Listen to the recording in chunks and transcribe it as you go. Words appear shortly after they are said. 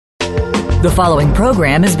The following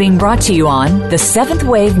program is being brought to you on the Seventh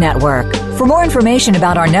Wave Network. For more information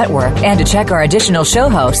about our network and to check our additional show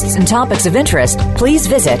hosts and topics of interest, please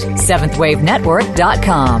visit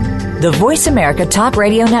seventhwavenetwork.com. The Voice America Talk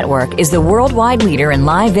Radio Network is the worldwide leader in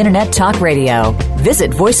live Internet talk radio. Visit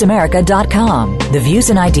voiceamerica.com. The views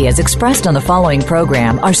and ideas expressed on the following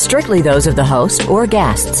program are strictly those of the host or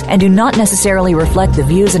guests and do not necessarily reflect the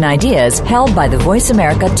views and ideas held by the Voice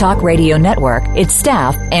America Talk Radio Network, its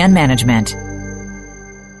staff, and management.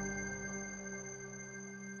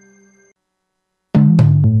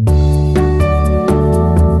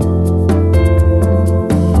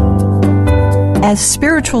 As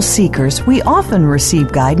spiritual seekers, we often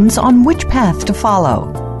receive guidance on which path to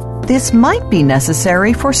follow. This might be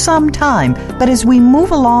necessary for some time, but as we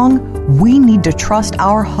move along, we need to trust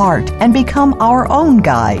our heart and become our own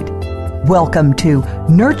guide. Welcome to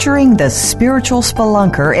Nurturing the Spiritual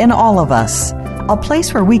Spelunker in All of Us, a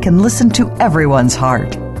place where we can listen to everyone's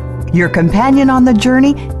heart. Your companion on the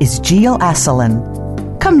journey is Jill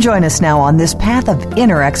Asselin. Come join us now on this path of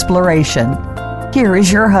inner exploration. Here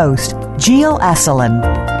is your host, Jill Asselin.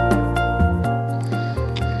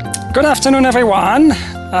 Good afternoon, everyone.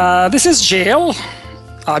 This is Jill,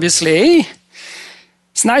 obviously.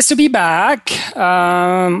 It's nice to be back.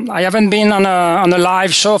 I haven't been on a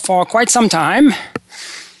live show for quite some time.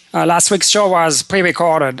 Last week's show was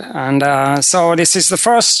pre-recorded, and so this is the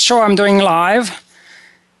first show I'm doing live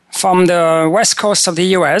from the west coast of the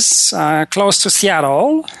U.S., close to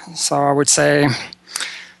Seattle. So I would say,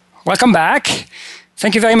 welcome back.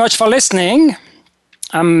 Thank you very much for listening.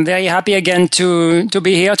 I'm very happy again to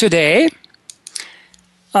be here today.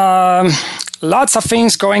 Lots of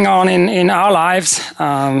things going on in our lives.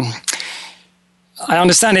 I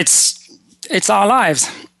understand it's our lives.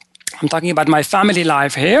 I'm talking about my family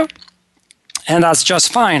life here, and that's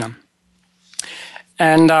just fine.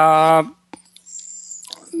 And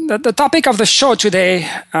the topic of the show today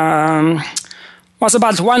was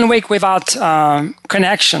about 1 week without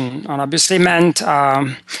connection, and obviously meant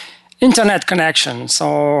internet connection.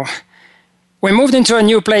 So we moved into a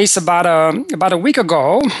new place about a week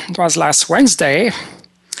ago. It was last Wednesday.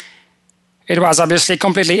 It was obviously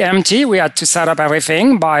completely empty. We had to set up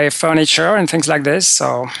everything, buy furniture and things like this.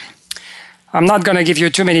 So I'm not going to give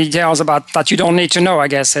you too many details about that you don't need to know, I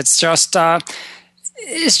guess. It's just the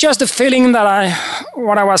feeling that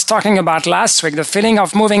what I was talking about last week, the feeling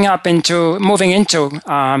of moving into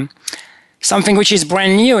something which is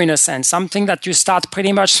brand new in a sense, something that you start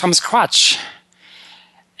pretty much from scratch.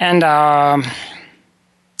 And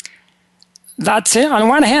that's it. On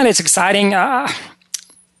one hand, it's exciting. I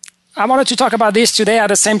wanted to talk about this today at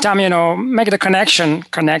the same time, make the connection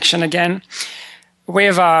again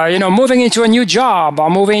with, moving into a new job or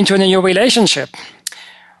moving into a new relationship,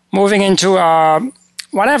 moving into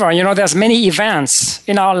whatever. There's many events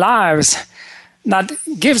in our lives that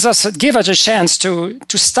give us a chance to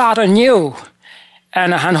start anew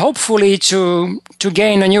and hopefully to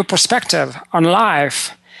gain a new perspective on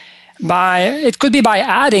life. It could be by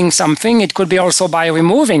adding something, it could be also by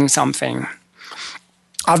removing something.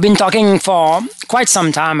 I've been talking for quite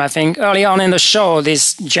some time, I think, early on in the show,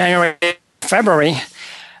 this January, February,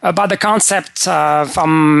 about the concept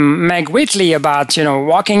from Meg Whitley about,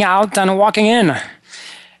 walking out and walking in.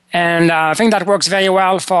 And I think that works very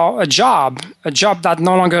well for a job that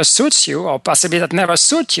no longer suits you or possibly that never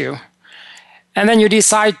suits you. And then you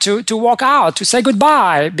decide to walk out, to say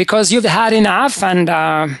goodbye because you've had enough, and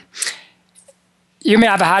you may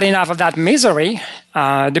have had enough of that misery.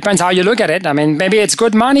 Depends how you look at it. I mean, maybe it's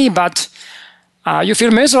good money, but you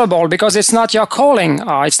feel miserable because it's not your calling,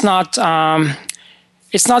 or it's not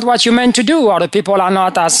what you meant to do, or the people are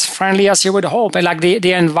not as friendly as you would hope. And like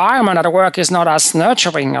the environment at work is not as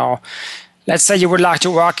nurturing, or let's say you would like to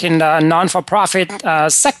work in the non-for-profit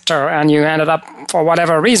sector and you ended up, for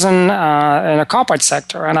whatever reason, in a corporate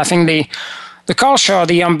sector. And I think the culture,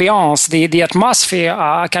 the ambiance, the atmosphere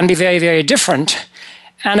can be very, very different.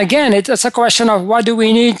 And again, it's a question of what do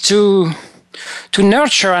we need to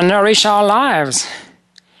nurture and nourish our lives.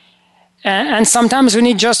 And sometimes we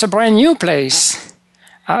need just a brand new place,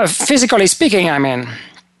 physically speaking, I mean.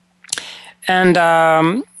 And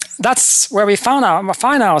that's where we find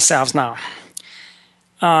ourselves now.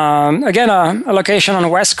 Again, a location on the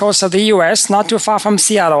west coast of the U.S., not too far from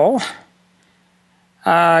Seattle.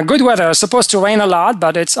 Good weather. It's supposed to rain a lot,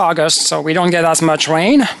 but it's August, so we don't get as much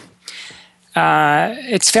rain.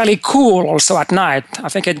 It's fairly cool also at night. I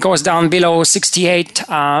think it goes down below 68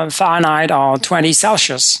 Fahrenheit or 20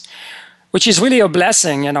 Celsius, which is really a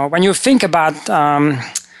blessing. When you think about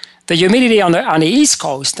the humidity on the East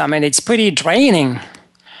Coast, I mean, it's pretty draining.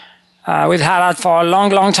 We've had that for a long,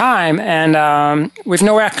 long time, and with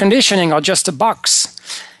no air conditioning or just a box.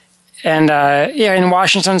 And here in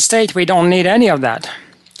Washington State, we don't need any of that.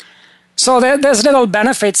 So there's little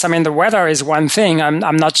benefits. I mean, the weather is one thing.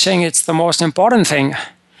 I'm not saying it's the most important thing.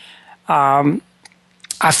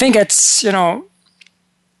 I think it's,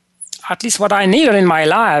 at least what I needed in my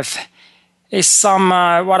life is some,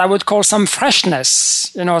 what I would call some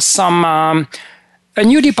freshness, some, a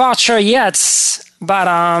new departure, yes, but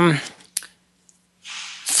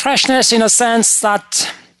freshness in a sense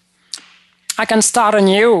that I can start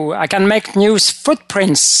anew. I can make new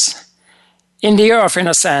footprints in the earth, in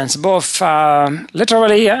a sense, both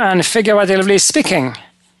literally and figuratively speaking.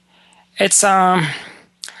 It's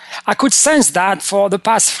I could sense that for the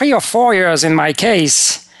past 3 or 4 years in my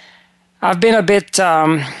case, I've been a bit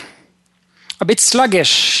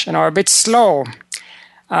sluggish, a bit slow.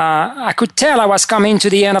 I could tell I was coming to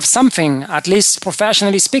the end of something, at least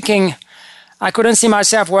professionally speaking. I couldn't see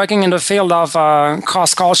myself working in the field of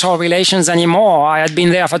cross-cultural relations anymore. I had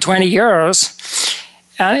been there for 20 years.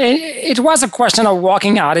 And it was a question of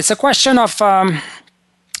walking out. It's a question of, I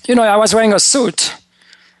was wearing a suit,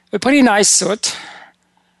 a pretty nice suit,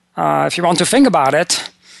 if you want to think about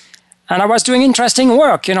it. And I was doing interesting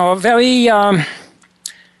work, very, I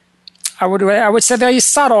would say very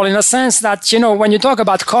subtle in the sense that, when you talk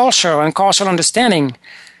about culture and cultural understanding,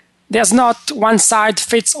 there's not one side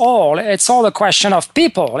fits all. It's all a question of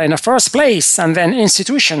people in the first place, and then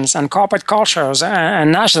institutions and corporate cultures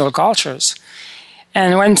and national cultures.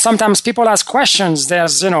 And when sometimes people ask questions,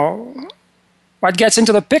 there's, what gets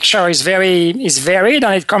into the picture is varied,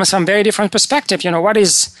 and it comes from very different perspective. What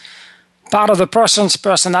is part of the person's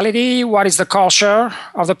personality? What is the culture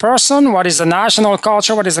of the person? What is the national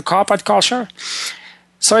culture? What is the corporate culture?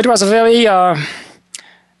 So it was a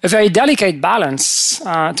very delicate balance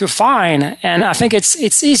to find, and I think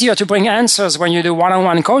it's easier to bring answers when you do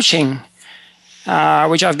one-on-one coaching,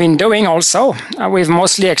 which I've been doing also with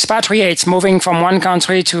mostly expatriates moving from one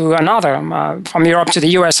country to another, from Europe to the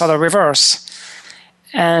US or the reverse.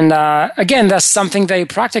 And again, there's something very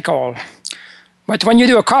practical. But when you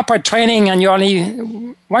do a corporate training and you're only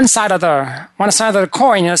one side of the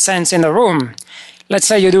coin, in a sense, in the room, let's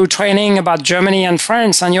say you do training about Germany and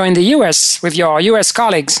France, and you're in the US with your US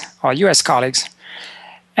colleagues,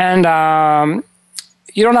 and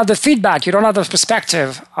you don't have the feedback, you don't have the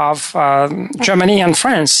perspective of Germany and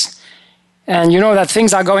France. And you know that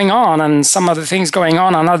things are going on, and some of the things going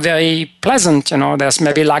on are not very pleasant. There's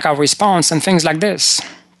maybe lack of response and things like this.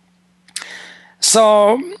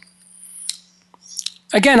 So,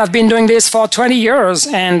 again, I've been doing this for 20 years,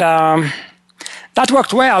 and that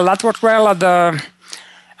worked well. That worked well at the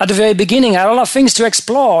very beginning. I had a lot of things to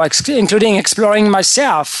explore, including exploring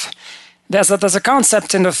myself. There's a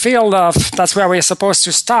concept in the field of, that's where we're supposed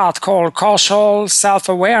to start, called cultural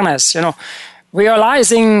self-awareness.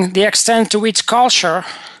 Realizing the extent to which culture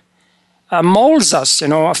molds us,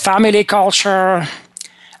 a family culture.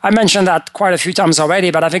 I mentioned that quite a few times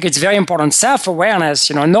already, but I think it's very important. Self-awareness,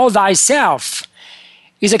 know thyself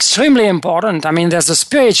is extremely important. I mean, there's the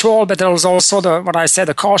spiritual, but there's also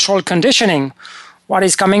the cultural conditioning. What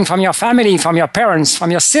is coming from your family, from your parents,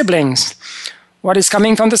 from your siblings? What is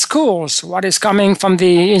coming from the schools? What is coming from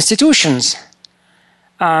the institutions?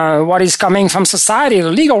 What is coming from society?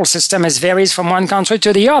 The legal system varies from one country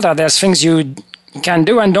to the other. There's things you can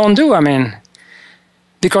do and don't do,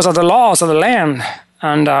 because of the laws of the land.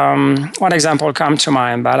 And one example comes to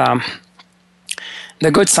mind, but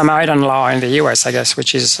the Good Samaritan law in the US, I guess,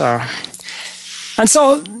 which is... and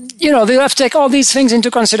so, they have to take all these things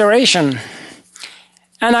into consideration.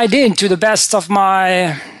 And I did, to the best of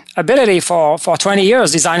my ability, for 20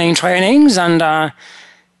 years, designing trainings and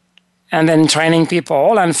then training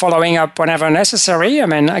people and following up whenever necessary.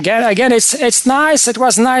 Again, it's nice. It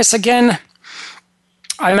was nice. Again,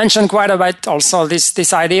 I mentioned quite a bit also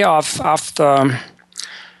this idea of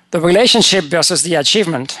the relationship versus the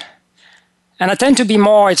achievement. And I tend to be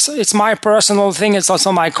more, it's my personal thing, it's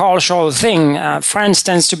also my cultural thing. France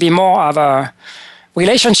tends to be more of a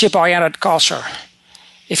relationship-oriented culture.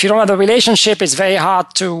 If you don't have a relationship, it's very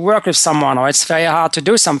hard to work with someone, or it's very hard to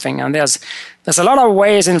do something. And there's a lot of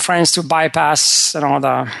ways in France to bypass,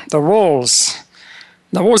 the rules.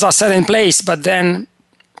 The rules are set in place, but then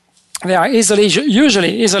they are usually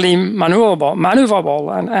easily maneuverable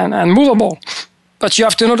and movable. But you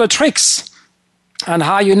have to know the tricks. And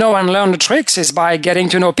how you know and learn the tricks is by getting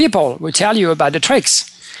to know people who tell you about the tricks.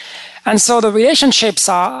 And so the relationships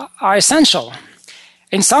are essential.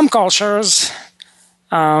 In some cultures,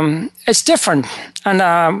 it's different. And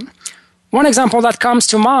one example that comes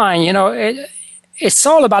to mind, it's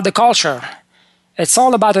all about the culture. It's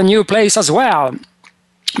all about a new place as well.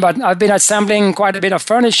 But I've been assembling quite a bit of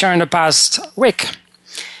furniture in the past week.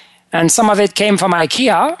 And some of it came from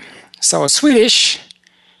IKEA, so Swedish.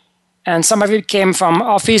 And some of it came from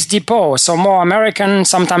Office Depot, so more American,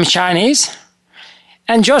 sometimes Chinese.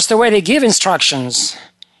 And just the way they give instructions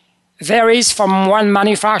varies from one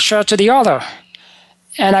manufacturer to the other.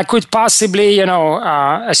 And I could possibly,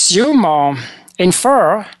 assume or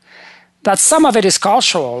infer that some of it is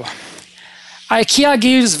cultural. IKEA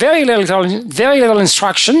gives very little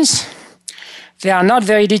instructions. They are not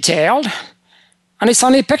very detailed, and it's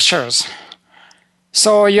only pictures.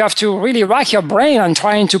 So you have to really rack your brain on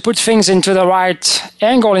trying to put things into the right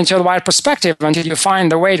angle, into the right perspective until you find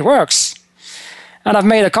the way it works. And I've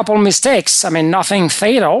made a couple mistakes. I mean, nothing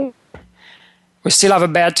fatal. We still have a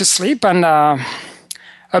bed to sleep and a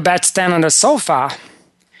bedstand on the sofa.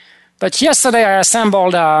 But yesterday I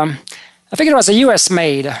assembled, I think it was a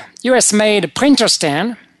US-made printer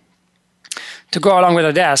stand to go along with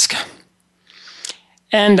the desk.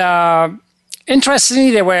 And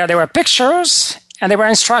interestingly, there were pictures and there were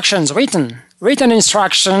instructions written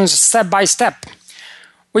instructions step by step,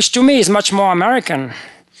 which to me is much more American.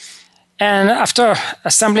 And after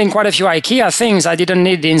assembling quite a few IKEA things, I didn't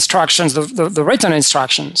need the instructions, the written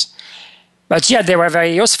instructions. But yet they were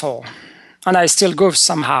very useful. And I still goofed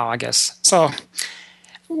somehow, I guess. So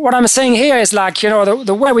what I'm saying here is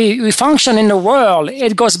the way we function in the world,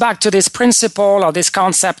 it goes back to this principle or this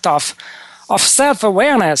concept of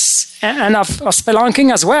self-awareness and of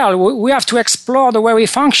spelunking as well. We have to explore the way we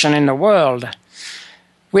function in the world.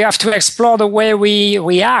 We have to explore the way we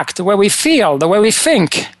react, the way we feel, the way we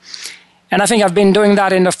think. And I think I've been doing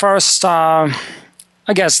that in the first, I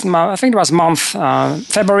think it was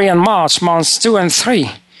February and March, months 2 and 3.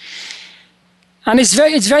 And it's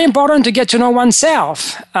very important to get to know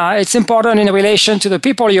oneself. It's important in relation to the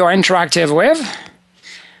people you are interactive with.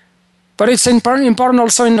 But it's important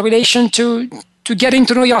also in relation to getting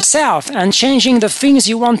to know yourself and changing the things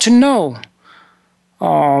you want to know.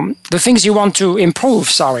 The things you want to improve,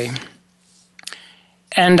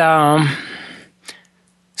 And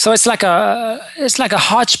so it's like a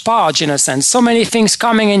hodgepodge in a sense. So many things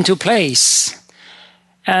coming into place.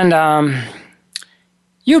 And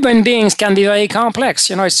human beings can be very complex.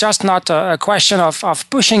 It's just not a question of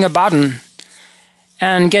pushing a button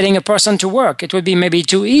and getting a person to work. It would be maybe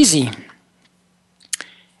too easy.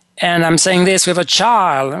 And I'm saying this with a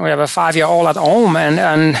child. We have a 5-year-old at home,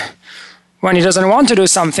 and when he doesn't want to do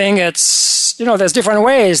something, it's, there's different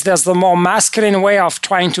ways. There's the more masculine way of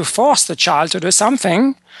trying to force the child to do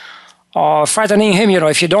something, or threatening him,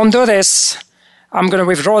 if you don't do this, I'm going to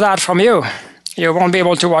withdraw that from you. You won't be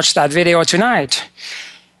able to watch that video tonight.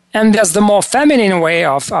 And there's the more feminine way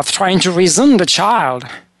of trying to reason the child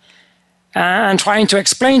and trying to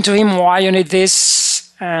explain to him why you need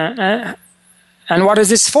this and what is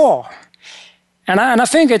this for. And I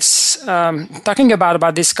think it's talking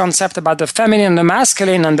about this concept about the feminine and the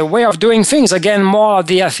masculine and the way of doing things, again, more of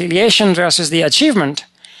the affiliation versus the achievement.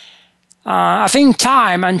 I think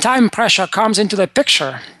time and time pressure comes into the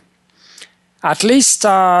picture. At least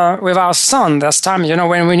with our son, there's times,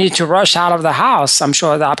 when we need to rush out of the house. I'm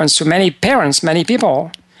sure that happens to many parents, many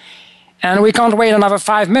people. And we can't wait another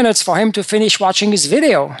 5 minutes for him to finish watching his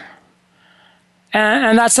video.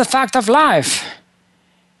 And that's the fact of life.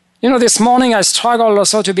 This morning I struggled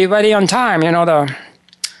also to be ready on time.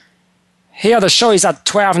 Here the show is at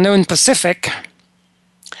 12 noon Pacific.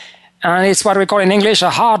 And it's what we call in English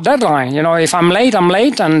a hard deadline. If I'm late, I'm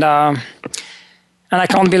late, and I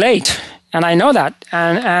can't be late. And I know that.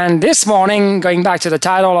 And this morning, going back to the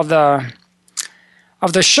title of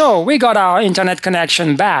the show, we got our internet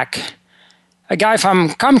connection back. A guy from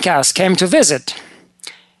Comcast came to visit.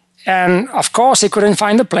 And of course, he couldn't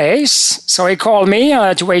find the place. So he called me. I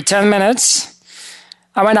had to wait 10 minutes.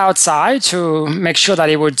 I went outside to make sure that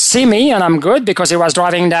he would see me, and I'm good because he was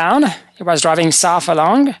driving down. He was driving south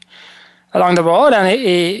along the road, and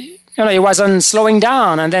he wasn't slowing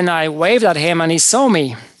down. And then I waved at him, and he saw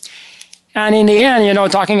me. And in the end,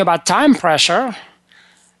 talking about time pressure,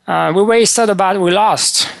 we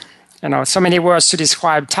lost, so many words to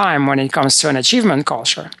describe time when it comes to an achievement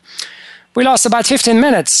culture. We lost about 15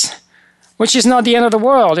 minutes, which is not the end of the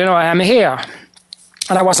world. I'm here.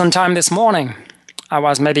 And I was on time this morning. I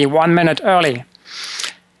was maybe 1 minute early.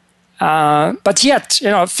 But yet,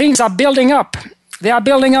 things are building up. They are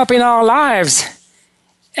building up in our lives.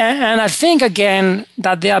 And I think, again,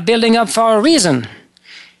 that they are building up for a reason.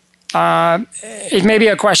 It may be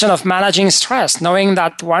a question of managing stress, knowing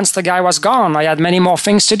that once the guy was gone, I had many more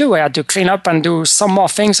things to do. I had to clean up and do some more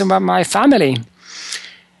things about my family.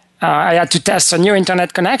 I had to test a new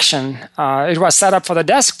internet connection. It was set up for the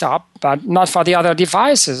desktop, but not for the other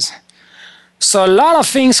devices. So a lot of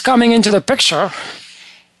things coming into the picture.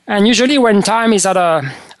 And usually when time is at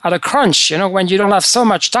a crunch, when you don't have so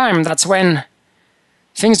much time, that's when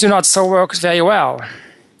things do not so work very well.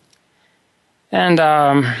 And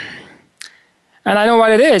I know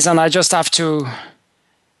what it is, and I just have to,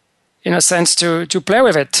 in a sense, to play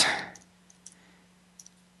with it.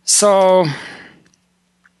 So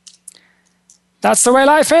that's the way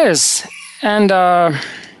life is. And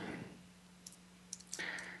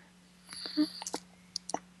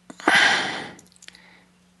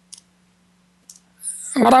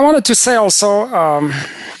what I wanted to say also,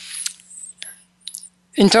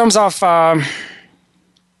 in terms of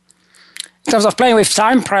playing with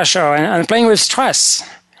time pressure and playing with stress,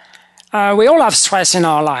 we all have stress in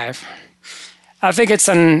our life. I think it's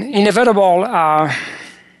an inevitable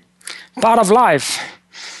part of life.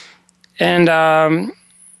 And I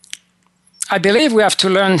believe we have to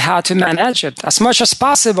learn how to manage it as much as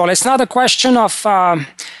possible. It's not a question of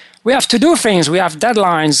we have to do things. We have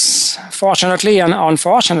deadlines, fortunately and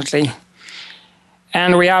unfortunately.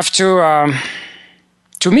 And we have to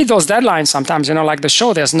meet those deadlines sometimes, like the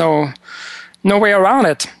show, there's no way around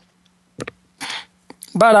it.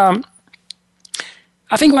 But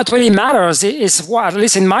I think what really matters is, at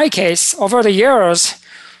least in my case, over the years,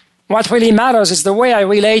 what really matters is the way I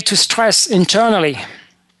relate to stress internally.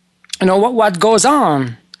 What goes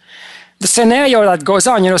on. The scenario that goes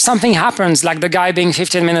on, something happens, like the guy being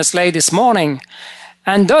 15 minutes late this morning.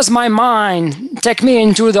 And does my mind take me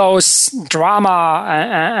into those drama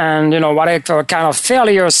and whatever kind of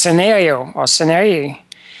failure scenario or scenario?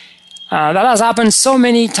 That has happened so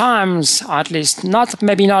many times, at least,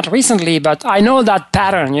 maybe not recently, but I know that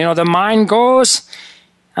pattern. The mind goes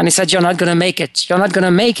and he said, you're not going to make it. You're not going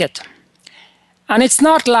to make it. And it's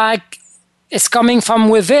not like it's coming from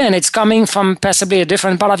within. It's coming from possibly a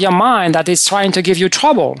different part of your mind that is trying to give you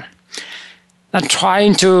trouble. And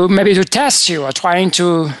trying to maybe to test you or trying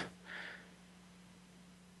to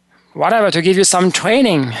to give you some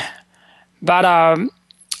training. But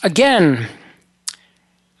again,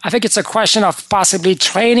 I think it's a question of possibly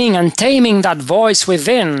training and taming that voice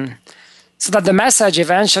within so that the message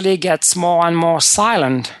eventually gets more and more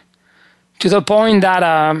silent to the point that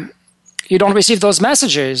you don't receive those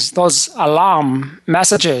messages, those alarm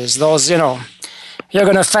messages, those, you're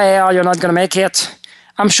going to fail, you're not going to make it.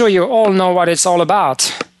 I'm sure you all know what it's all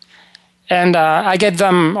about. And I get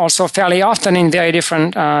them also fairly often in very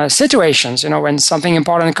different situations, when something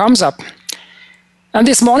important comes up. And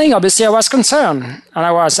this morning, obviously, I was concerned. And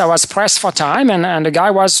I was pressed for time, and the guy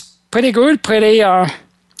was pretty good, pretty, I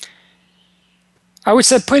would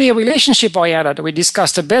say pretty relationship-oriented. We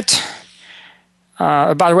discussed a bit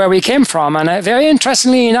about where we came from. And very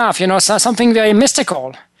interestingly enough, something very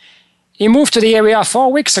mystical. He moved to the area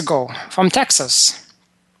 4 weeks ago from Texas.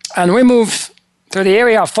 And we moved to the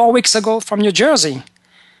area 4 weeks ago from New Jersey.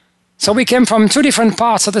 So we came from two different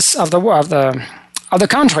parts of the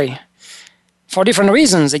country for different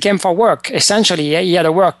reasons. He came for work. Essentially, he had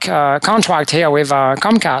a work contract here with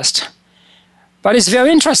Comcast. But it's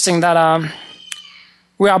very interesting that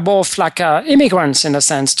we are both like immigrants in a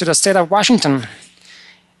sense to the state of Washington.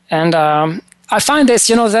 And I find this,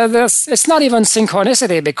 it's not even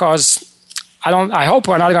synchronicity because I hope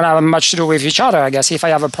we're not going to have much to do with each other. I guess if I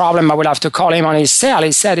have a problem, I will have to call him on his cell.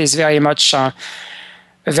 He said he's very much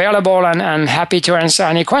available and happy to answer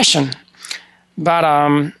any question. But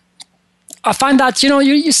I find that,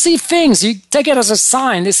 you see things, you take it as a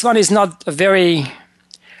sign. This one is not a very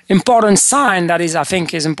important sign that I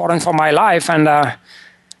think is important for my life and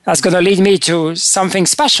that's going to lead me to something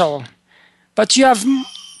special. But you have,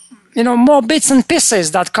 more bits and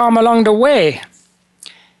pieces that come along the way.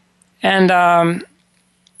 And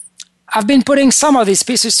I've been putting some of these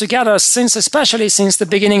pieces together especially since the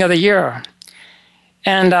beginning of the year.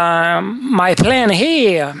 And my plan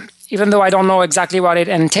here, even though I don't know exactly what it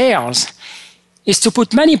entails, is to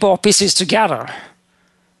put many more pieces together.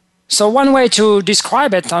 So one way to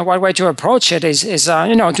describe it, one way to approach it is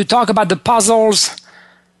to talk about the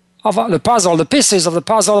pieces of the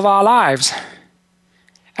puzzle of our lives.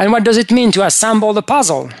 And what does it mean to assemble the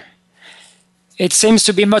puzzle? It seems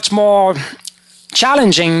to be much more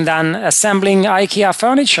challenging than assembling IKEA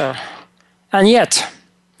furniture. And yet,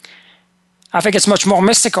 I think it's much more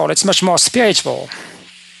mystical, it's much more spiritual.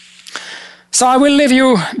 So I will leave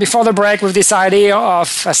you before the break with this idea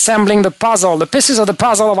of assembling the puzzle, the pieces of the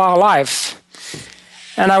puzzle of our life.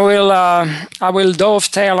 And I will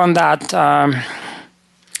dovetail on that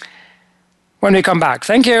when we come back.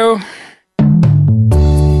 Thank you.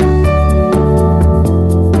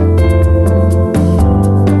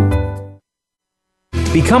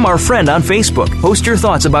 Become our friend on Facebook. Post your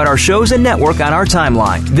thoughts about our shows and network on our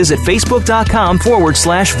timeline. Visit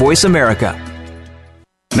facebook.com/Voice America.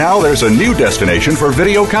 Now there's a new destination for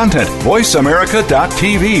video content,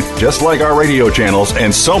 VoiceAmerica.tv. Just like our radio channels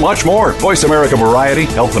and so much more. Voice America Variety,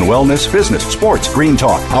 Health and Wellness, Business, Sports, Green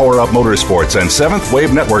Talk, Power Up Motorsports, and Seventh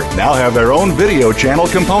Wave Network now have their own video channel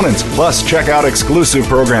components. Plus, check out exclusive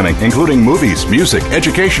programming, including movies, music,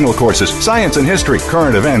 educational courses, science and history,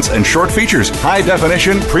 current events, and short features.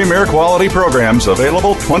 High-definition, premier quality programs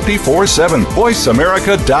available 24/7.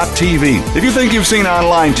 VoiceAmerica.tv. If you think you've seen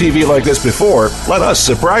online TV like this before, let us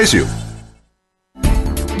surprise you.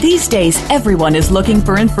 These days, everyone is looking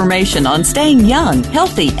for information on staying young,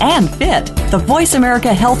 healthy, and fit. The Voice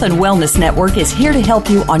America Health and Wellness Network is here to help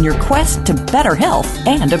you on your quest to better health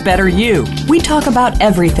and a better you. We talk about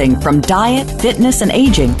everything from diet, fitness, and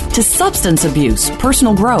aging to substance abuse,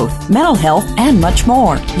 personal growth, mental health, and much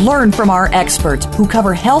more. Learn from our experts who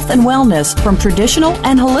cover health and wellness from traditional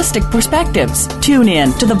and holistic perspectives. Tune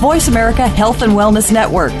in to the Voice America Health and Wellness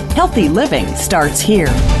Network. Healthy living starts here.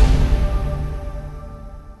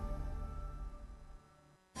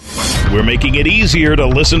 We're making it easier to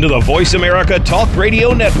listen to the Voice America Talk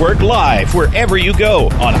Radio Network live wherever you go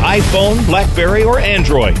on iPhone, BlackBerry, or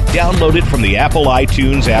Android. Download it from the Apple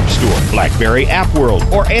iTunes App Store, BlackBerry App World,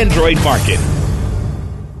 or Android Market.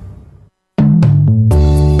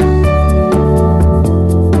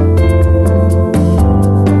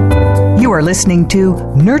 You are listening to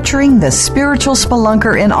Nurturing the Spiritual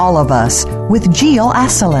Spelunker in All of Us with Jill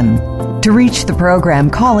Asselin. To reach the program,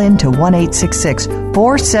 call in to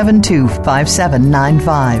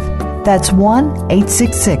 1-866-472-5795. That's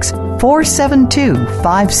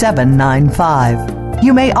 1-866-472-5795.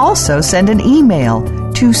 You may also send an email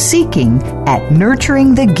to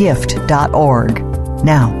seeking@nurturingthegift.org.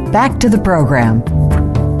 Now, back to the program.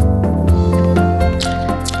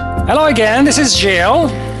 Hello again, this is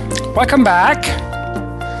Jill. Welcome back.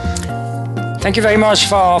 Thank you very much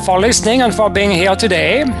for listening and for being here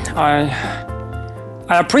today. I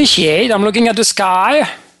appreciate. I'm looking at the sky.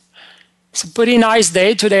 It's a pretty nice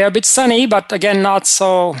day today, a bit sunny, but again, not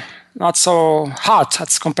so hot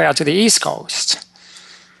as compared to the East Coast.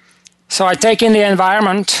 So I take in the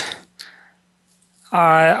environment.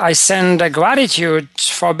 I send a gratitude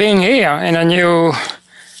for being here in a new,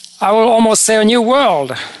 I will almost say a new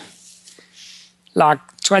world. Like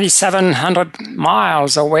 2,700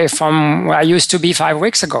 miles away from where I used to be 5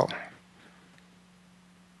 weeks ago.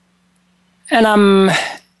 And I'm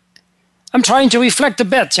trying to reflect a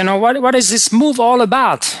bit, what is this move all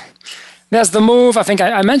about? There's the move, I think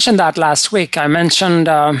I mentioned that last week. I mentioned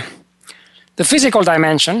the physical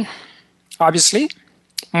dimension, obviously,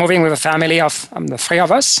 moving with a family of the three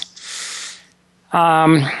of us.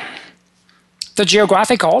 The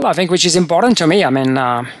geographical, I think, which is important to me.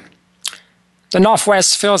 The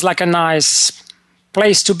Northwest feels like a nice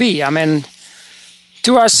place to be.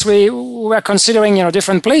 To us, we were considering,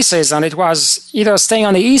 different places, and it was either staying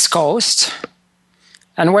on the East Coast,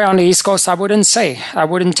 and where on the East Coast, I couldn't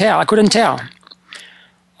tell,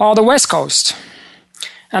 or the West Coast.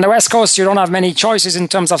 And the West Coast, you don't have many choices in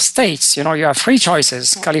terms of states. You have 3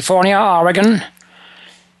 choices: California, Oregon,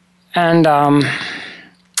 and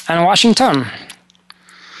Washington.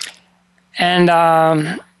 And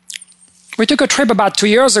we took a trip about 2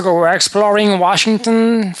 years ago. We were exploring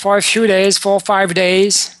Washington for a few days, 4 or 5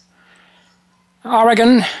 days.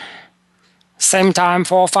 Oregon, same time,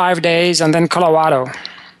 4 or 5 days, and then Colorado,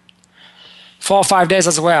 4 or 5 days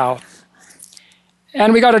as well.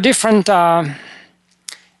 And we got a different,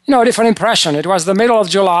 different impression. It was the middle of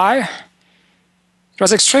July. It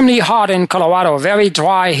was extremely hot in Colorado, very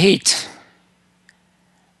dry heat.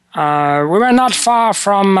 We were not far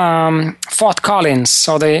from Fort Collins,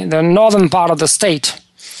 so the northern part of the state,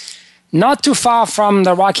 not too far from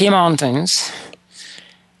the Rocky Mountains.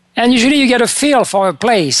 And usually you get a feel for a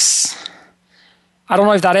place. I don't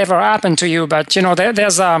know if that ever happened to you, but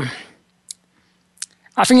there's I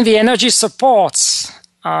think the energy supports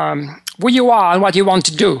who you are and what you want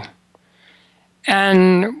to do.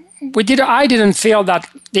 And I didn't feel that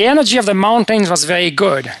the energy of the mountains was very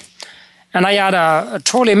good. And I had a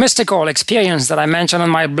truly mystical experience that I mentioned on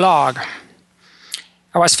my blog.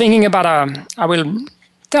 I was thinking about I will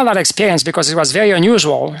tell that experience because it was very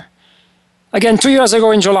unusual. Again, 2 years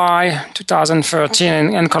ago in July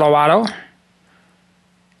 2013 in Colorado.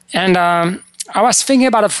 And I was thinking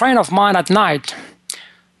about a friend of mine at night.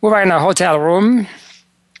 We were in a hotel room,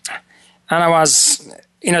 and I was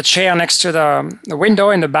in a chair next to the window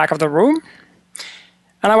in the back of the room.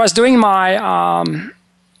 And I was doing my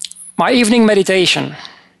evening meditation.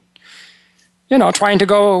 trying to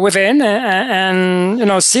go within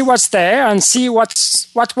and see what's there and see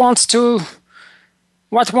what wants to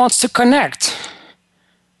connect,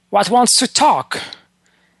 what wants to talk.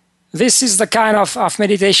 This is the kind of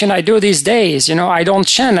meditation I do these days. I don't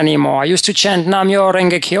chant anymore. I used to chant Nam-myoho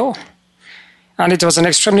Renge Kyo, and it was an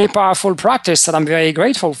extremely powerful practice that I'm very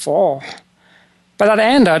grateful for. But that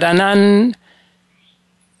ended, and then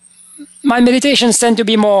my meditations tend to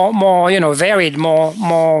be more varied,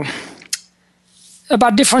 more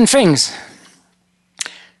about different things.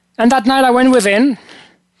 And that night I went within,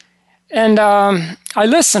 and I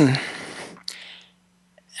listen.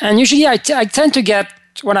 And usually I tend to get,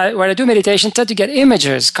 when I do meditation, tend to get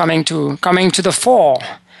images coming to the fore,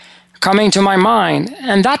 coming to my mind.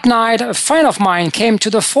 And that night, a friend of mine came to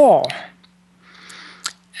the fore.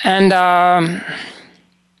 And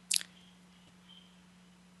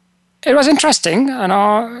it was interesting,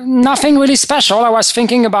 nothing really special. I was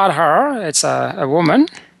thinking about her. It's a woman.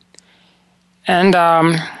 And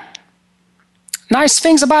nice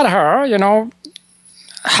things about her,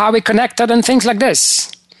 how we connected and things like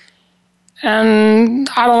this. And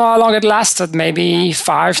I don't know how long it lasted, maybe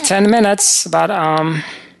 5-10 minutes, but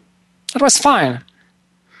it was fine.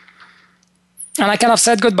 And I kind of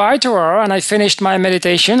said goodbye to her, and I finished my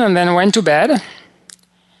meditation and then went to bed.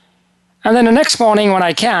 And then the next morning when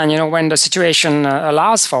I can, when the situation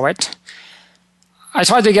allows for it, I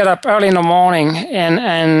try to get up early in the morning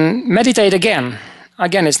and meditate again.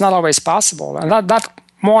 Again, it's not always possible. And that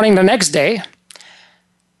morning, the next day,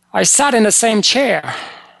 I sat in the same chair.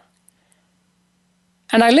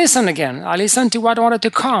 And I listened again. I listened to what wanted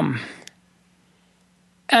to come.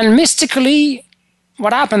 And mystically,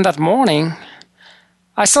 what happened that morning,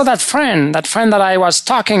 I saw that friend that I was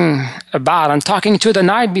talking about and talking to the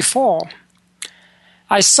night before.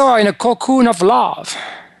 I saw her in a cocoon of love.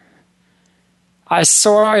 I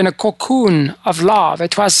saw her in a cocoon of love.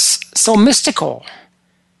 It was so mystical.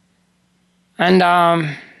 And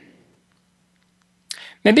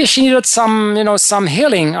maybe she needed some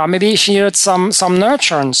healing, or maybe she needed some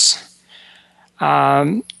nurturance.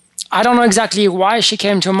 I don't know exactly why she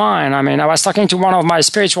came to mind. I mean, I was talking to one of my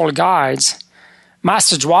spiritual guides,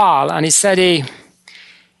 Master Dwal, and he said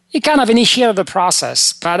he kind of initiated the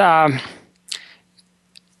process. But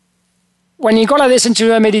when you go like this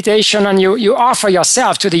into a meditation and you offer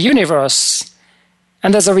yourself to the universe,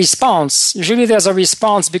 and there's a response, usually there's a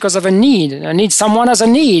response because of a need. Someone has a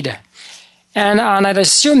need. And I'd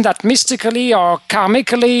assume that mystically or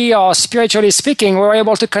karmically or spiritually speaking, we're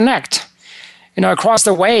able to connect, across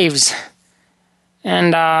the waves.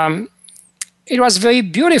 And it was very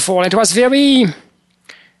beautiful. It was very,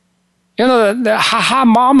 the aha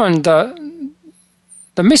moment,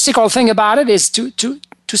 the mystical thing about it is to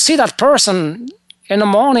see that person in the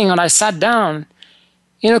morning, and I sat down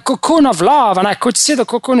in a cocoon of love, and I could see the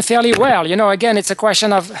cocoon fairly well. Again, it's a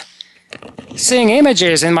question of seeing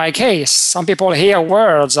images in my case. Some people hear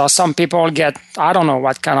words, or some people get, I don't know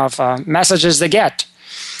what kind of messages they get.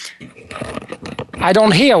 I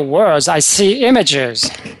don't hear words, I see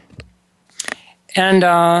images. And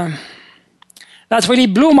that really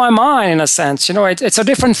blew my mind in a sense. It's a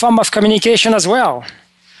different form of communication as well.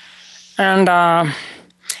 And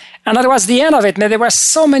that was the end of it. There were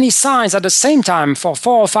so many signs at the same time for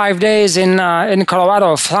 4 or 5 days in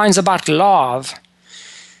Colorado, signs about love.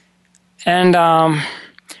 And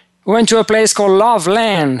we went to a place called Love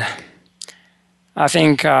Land, I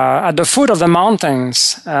think, at the foot of the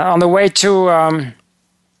mountains, on the way to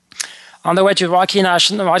Rocky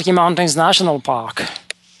Mountains National Park.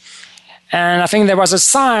 And I think there was a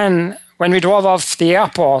sign when we drove off the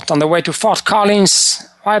airport on the way to Fort Collins,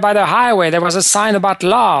 right by the highway. There was a sign about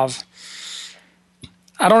love.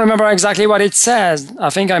 I don't remember exactly what it says.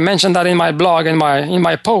 I think I mentioned that in my blog, in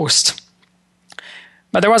my post.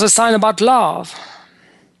 But there was a sign about love.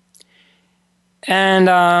 And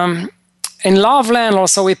in Loveland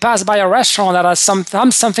also, we passed by a restaurant that has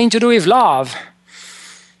something to do with love.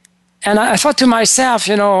 And I thought to myself,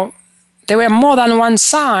 there were more than one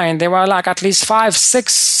sign. There were like at least 5,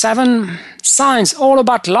 6, 7 signs all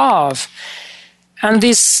about love. And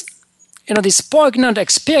this, this poignant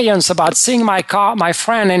experience about seeing my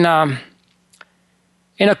friend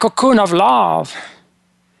in a cocoon of love.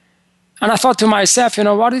 And I thought to myself,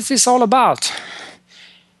 what is this all about?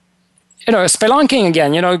 Spelunking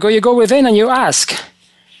again. You go within and you ask.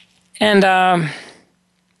 And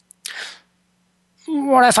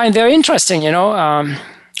what I find very interesting,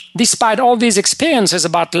 despite all these experiences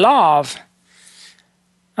about love,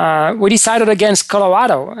 we decided against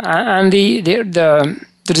Colorado, and the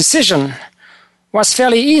decision was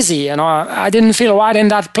fairly easy. I didn't feel right in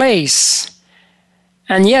that place.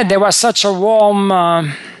 And yet there was such a warm,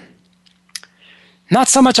 not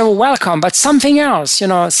so much of a welcome, but something else,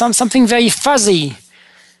 something very fuzzy,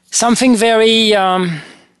 something very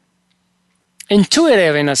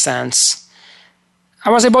intuitive in a sense. I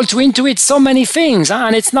was able to intuit so many things,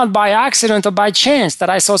 and it's not by accident or by chance that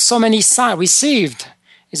I saw so many signs, received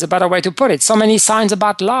is a better way to put it, so many signs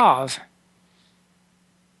about love.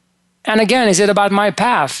 And again, is it about my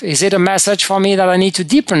path? Is it a message for me that I need to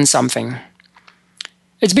deepen something?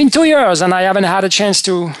 It's been 2 years and I haven't had a chance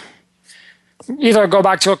to either go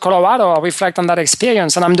back to Colorado or reflect on that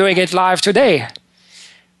experience, and I'm doing it live today.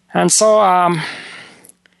 And so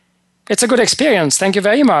it's a good experience. Thank you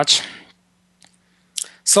very much.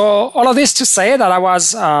 So all of this to say that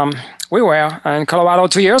we were in Colorado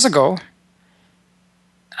 2 years ago,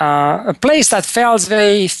 a place that feels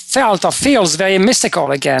very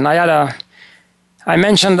mystical again. I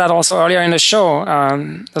mentioned that also earlier in the show,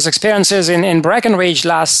 those experiences in Breckenridge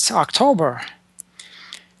last October.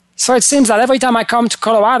 So it seems that every time I come to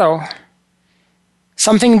Colorado,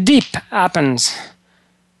 something deep happens,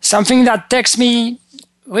 something that takes me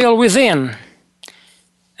real within.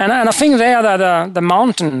 And I think there that the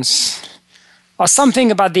mountains or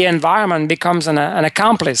something about the environment becomes an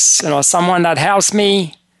accomplice, someone that helps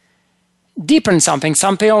me deepen something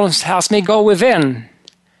helps me go within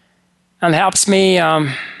and helps me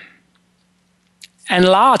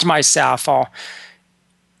enlarge myself, or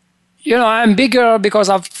I'm bigger because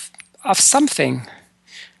of something.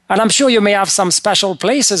 And I'm sure you may have some special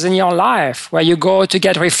places in your life where you go to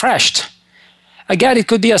get refreshed. Again, it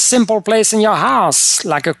could be a simple place in your house,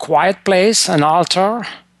 like a quiet place, an altar,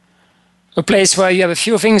 a place where you have a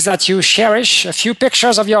few things that you cherish, a few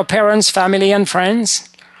pictures of your parents, family, and friends.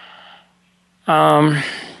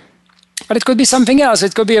 But it could be something else.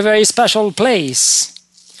 It could be a very special place.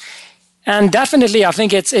 And definitely, I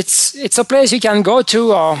think it's a place you can go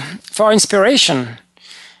to for inspiration.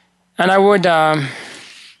 And I would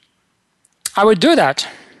do that.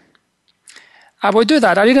 I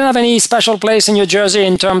didn't have any special place in New Jersey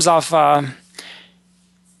in terms of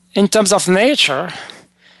nature,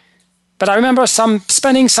 but I remember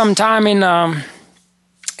spending some time in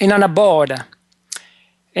an abode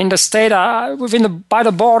in the state by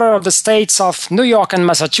the border of the states of New York and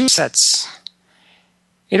Massachusetts.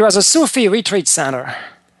 It was a Sufi retreat center,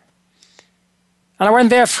 and I went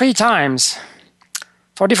there 3 times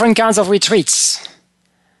for different kinds of retreats.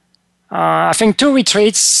 I think 2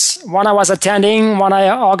 retreats, one I was attending, one I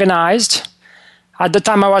organized. At the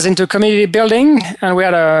time I was into community building, and we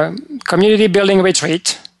had a community building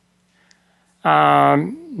retreat.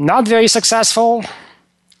 Not very successful.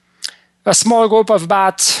 A small group of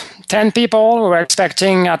about 10 people. We were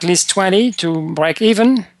expecting at least 20 to break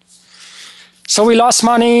even. So we lost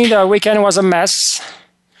money, the weekend was a mess.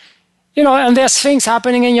 And there's things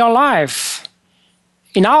happening in your life,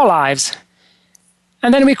 in our lives.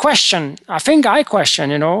 And then we question. I think I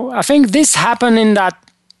think this happened in that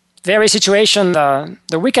very situation,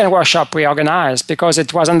 the weekend workshop we organized, because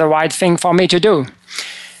it wasn't the right thing for me to do.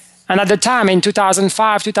 And at the time, in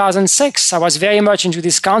 2005, 2006, I was very much into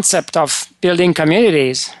this concept of building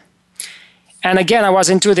communities. And again, I was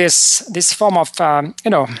into this form of,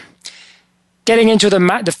 getting into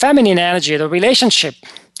the feminine energy, the relationship.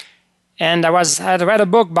 And I had read a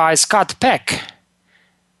book by Scott Peck,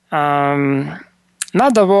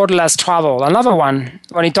 not The Road Less Traveled, another one,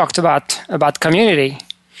 when he talked about community.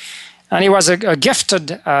 And he was a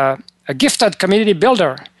gifted community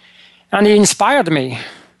builder, and he inspired me.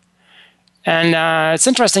 And it's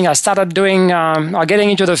interesting, I started getting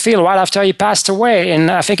into the field right after he passed away,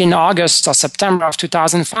 I think in August or September of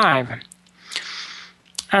 2005.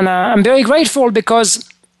 And I'm very grateful because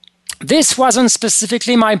this wasn't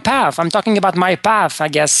specifically my path. I'm talking about my path, I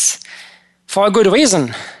guess, for a good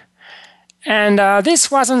reason. And this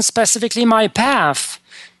wasn't specifically my path,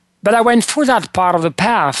 but I went through that part of the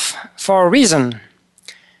path for a reason.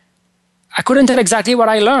 I couldn't tell exactly what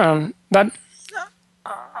I learned, but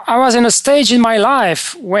I was in a stage in my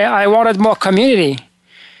life where I wanted more community.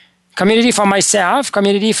 Community for myself,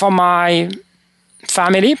 community for my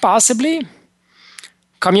family, possibly.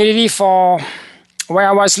 Community for where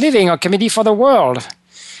I was living, or community for the world.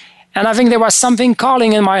 And I think there was something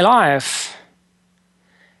calling in my life.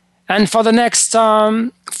 And for the next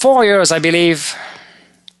 4 years, I believe,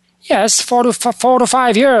 yes, 4 to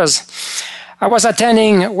 5 years, I was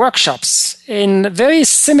attending workshops in very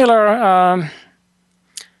similar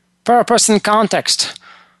purpose and context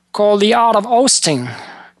called The Art of Hosting.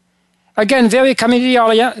 Again, very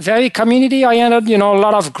community-oriented, a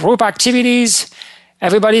lot of group activities,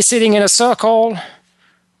 everybody sitting in a circle,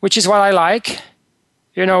 which is what I like.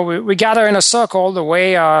 we gather in a circle the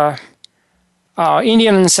way our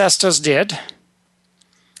Indian ancestors did.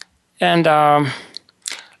 And a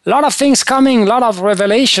lot of things coming, a lot of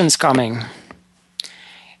revelations coming.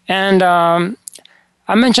 And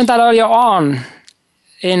I mentioned that earlier on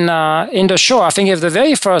in the show. I think it's the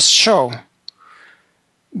very first show.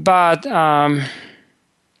 But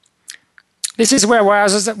this is where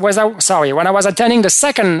when I was attending the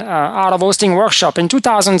second Art of Hosting workshop in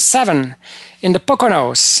 2007 in the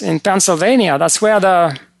Poconos in Pennsylvania. That's where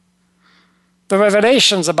the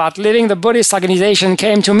revelations about leading the Buddhist organization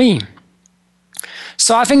came to me.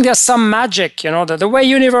 So I think there's some magic, the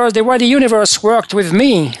way the universe worked with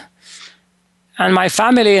me and my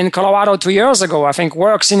family in Colorado 2 years ago. I think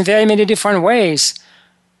works in very many different ways,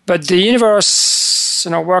 but the universe,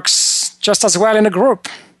 works just as well in a group.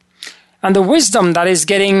 And the wisdom that is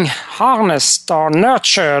getting harnessed or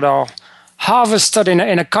nurtured or harvested in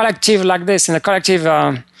a collective like this, in a collective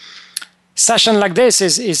session like this,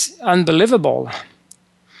 is unbelievable.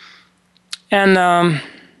 And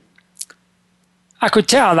I could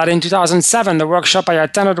tell that in 2007, the workshop I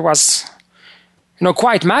attended was,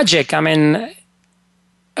 quite magic. I mean,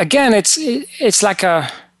 again, it's like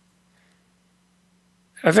a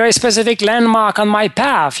very specific landmark on my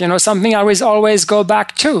path, something I will always go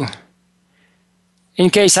back to in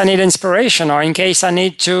case I need inspiration or in case I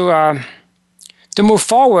need to move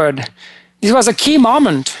forward. This was a key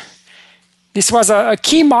moment. This was a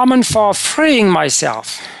key moment for freeing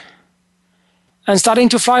myself and starting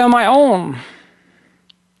to fly on my own.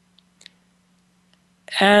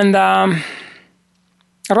 And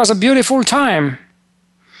it was a beautiful time.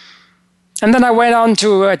 And then I went on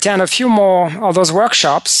to attend a few more of those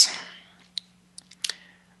workshops.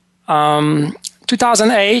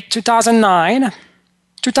 2008, 2009,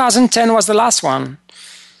 2010 was the last one.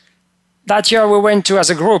 That year we went to,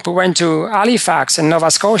 as a group, we went to Halifax in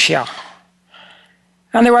Nova Scotia.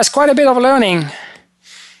 And there was quite a bit of learning.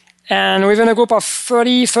 And within a group of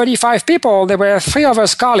 30, 35 people, there were 3 of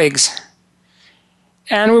us colleagues.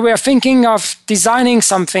 And we were thinking of designing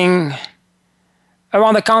something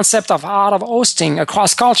around the concept of art of hosting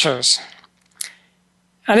across cultures.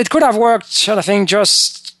 And it could have worked, I think,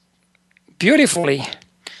 just beautifully.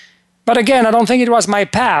 But again, I don't think it was my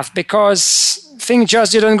path because things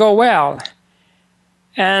just didn't go well.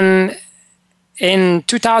 And in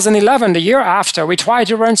 2011, the year after, we tried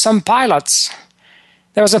to run some pilots.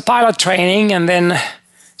 There was a pilot training and then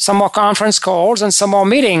some more conference calls and some more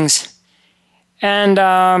meetings. And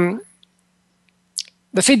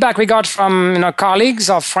the feedback we got from colleagues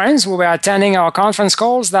or friends who were attending our conference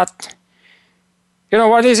calls that,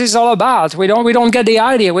 what this is all about. We don't get the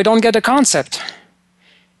idea. We don't get the concept.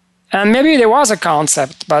 And maybe there was a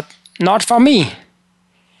concept, but not for me.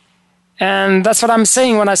 And that's what I'm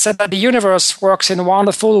saying when I said that the universe works in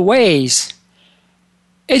wonderful ways.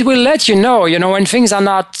 It will let you know, when things are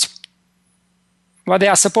not what they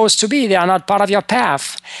are supposed to be. They are not part of your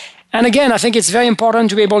path. And again, I think it's very important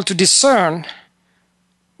to be able to discern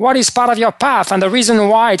what is part of your path and the reason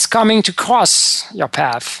why it's coming to cross your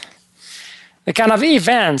path. The kind of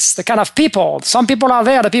events, the kind of people. Some people are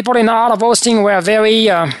there. The people in Art of Hosting were very,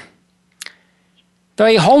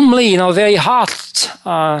 very homely, very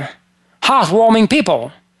heartwarming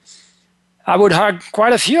people. I would hug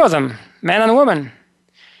quite a few of them, men and women.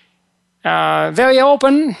 Very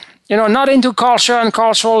open, not into culture and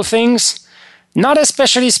cultural things. Not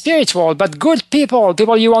especially spiritual, but good people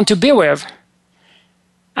you want to be with.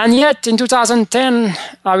 And yet, in 2010,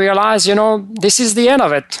 I realized, this is the end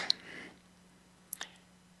of it.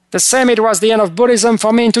 The same, it was the end of Buddhism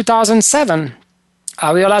for me in 2007.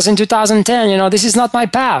 I realized in 2010, this is not my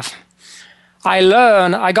path.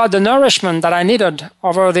 I got the nourishment that I needed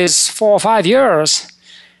over these 4 or 5 years.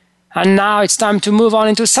 And now it's time to move on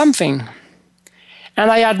into something. And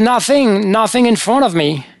I had nothing in front of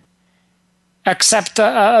me except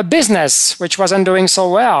a business which wasn't doing so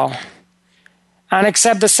well, and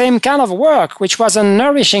except the same kind of work which wasn't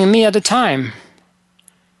nourishing me at the time.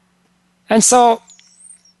 And so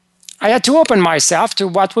I had to open myself to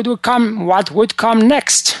what would come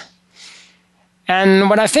next. And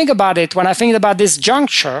when I think about it, when I think about this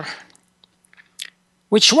juncture,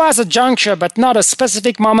 which was a juncture but not a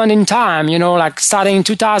specific moment in time, like starting in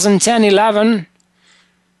 2010, 11,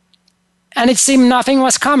 and it seemed nothing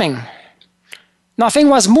was coming. Nothing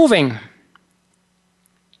was moving.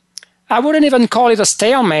 I wouldn't even call it a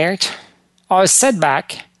stalemate or a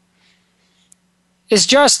setback. It's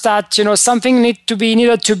just that, something needed to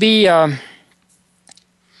be, the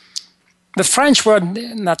French word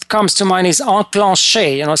that comes to mind is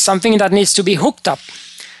enclenché, something that needs to be hooked up,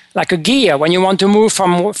 like a gear when you want to move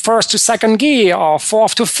from first to second gear or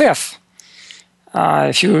fourth to fifth.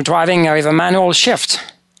 If you're driving with a manual shift.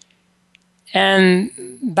 And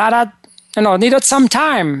that had, needed some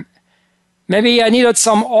time. Maybe I needed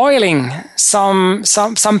some oiling, some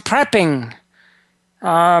prepping.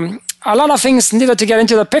 A lot of things needed to get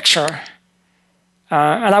into the picture.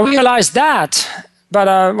 And I realized that.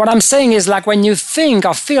 But what I'm saying is, like, when you think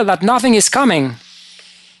or feel that nothing is coming,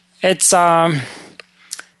 it's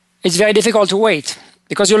very difficult to wait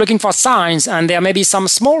because you're looking for signs, and there may be some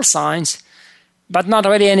small signs, but not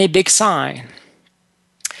really any big sign.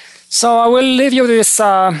 So I will leave you with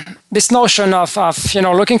this notion of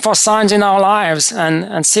looking for signs in our lives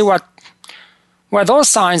and see where those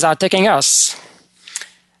signs are taking us.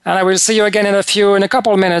 And I will see you again in a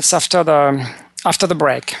couple of minutes after the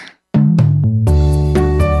break.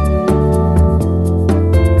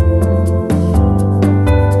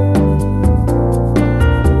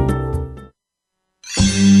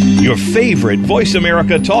 Your favorite Voice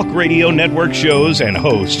America Talk Radio Network shows and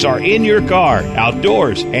hosts are in your car,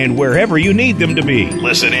 outdoors, and wherever you need them to be.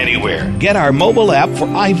 Listen anywhere. Get our mobile app for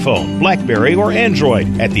iPhone, BlackBerry, or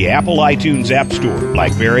Android at the Apple iTunes App Store,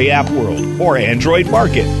 BlackBerry App World, or Android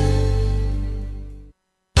Market.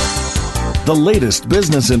 The latest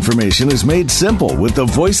business information is made simple with the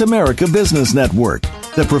Voice America Business Network.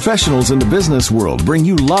 The professionals in the business world bring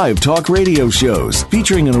you live talk radio shows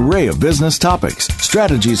featuring an array of business topics,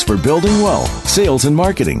 strategies for building wealth, sales and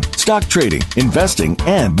marketing, stock trading, investing,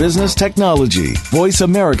 and business technology. Voice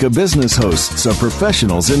America Business hosts are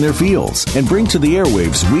professionals in their fields and bring to the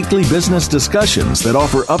airwaves weekly business discussions that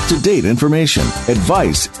offer up-to-date information,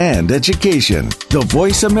 advice, and education. The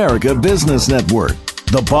Voice America Business Network.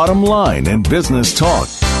 The bottom line in business talk.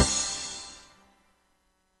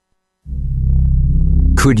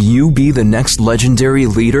 Could you be the next legendary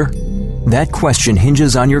leader? That question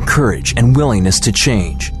hinges on your courage and willingness to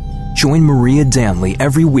change. Join Maria Danley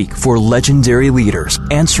every week for Legendary Leaders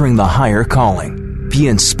Answering the Higher Calling. Be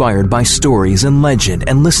inspired by stories and legend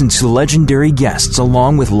and listen to legendary guests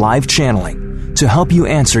along with live channeling to help you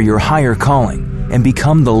answer your higher calling and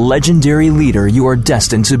become the legendary leader you are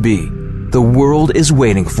destined to be. The world is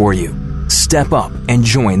waiting for you. Step up and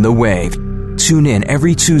join the wave. Tune in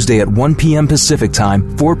every Tuesday at 1 p.m. Pacific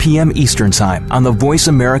Time, 4 p.m. Eastern Time on the Voice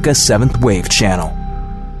America 7th Wave channel.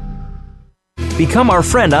 Become our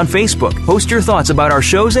friend on Facebook. Post your thoughts about our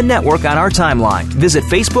shows and network on our timeline. Visit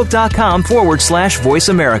Facebook.com/Voice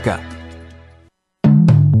America.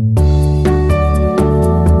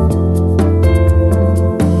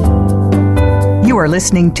 You are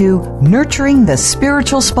listening to Nurturing the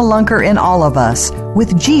Spiritual Spelunker in All of Us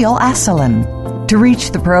with Jill Asselin. To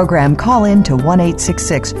reach the program, call in to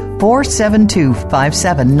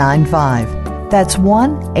 1-866-472-5795. That's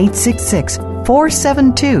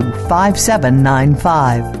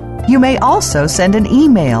 1-866-472-5795. You may also send an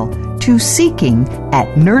email to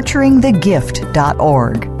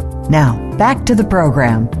seeking@nurturingthegift.org. Now, back to the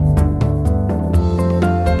program.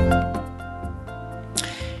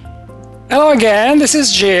 Hello again, this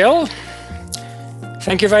is Jill.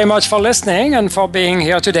 Thank you very much for listening and for being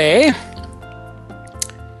here today.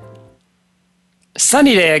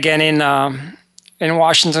 Sunny day again in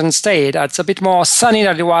Washington State. It's a bit more sunny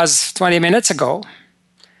than it was 20 minutes ago.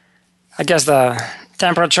 I guess the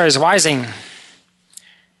temperature is rising.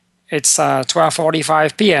 It's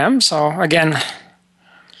 12:45 p.m., so again, I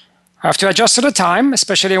have to adjust to the time,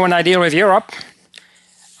 especially when I deal with Europe.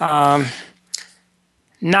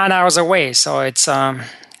 9 hours away, so it's the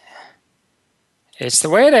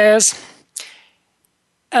way it is.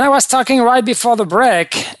 And I was talking right before the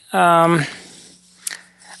break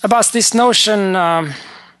about this notion,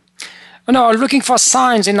 looking for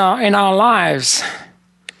signs in our lives.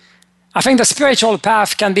 I think the spiritual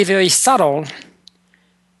path can be very subtle,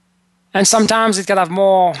 and sometimes it can have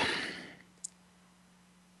more,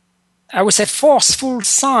 I would say, forceful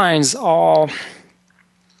signs, or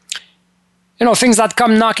things that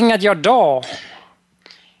come knocking at your door,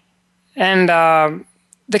 and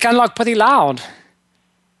they can knock pretty loud.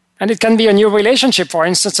 And it can be a new relationship, for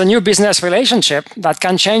instance, a new business relationship that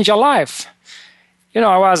can change your life.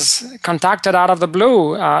 I was contacted out of the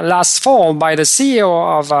blue last fall by the CEO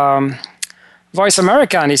of Voice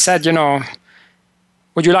America, and he said,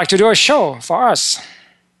 would you like to do a show for us?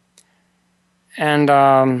 And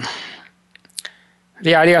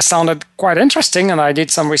the idea sounded quite interesting, and I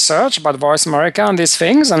did some research about Voice America and these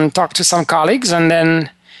things and talked to some colleagues, and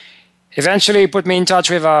then eventually put me in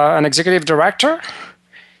touch with an executive director.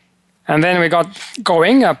 And then we got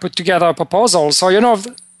going, put together a proposal. So,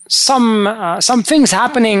 some things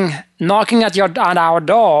happening, knocking at our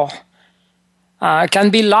door, can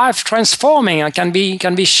be life transforming, and can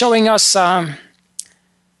be showing us the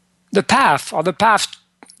path, or the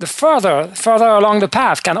further along the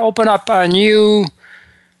path can open up a new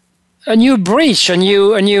breach, a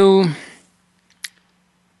new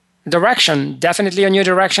direction, definitely a new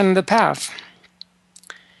direction in the path.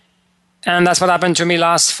 And that's what happened to me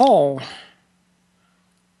last fall.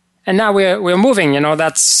 And now we're moving,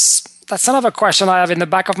 that's another question I have in the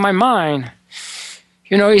back of my mind.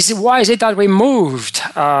 Why is it that we moved?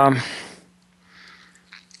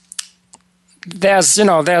 There's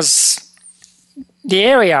the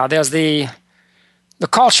area, there's the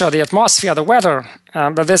culture, the atmosphere, the weather,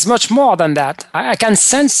 but there's much more than that. I can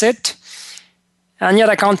sense it, and yet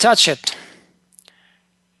I can't touch it.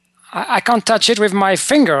 I can't touch it with my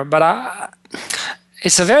finger, but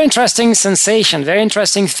it's a very interesting sensation, very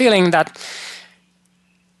interesting feeling that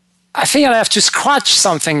I think I have to scratch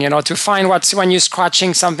something, to find when you're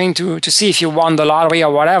scratching something to see if you won the lottery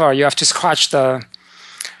or whatever. You have to scratch the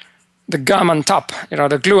gum on top,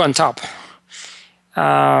 the glue on top.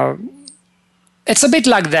 It's a bit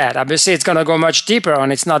like that. Obviously, it's going to go much deeper,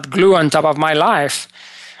 and it's not glue on top of my life.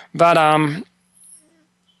 But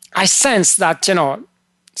I sense that,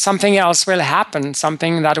 something else will happen,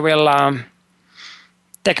 something that will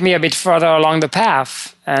take me a bit further along the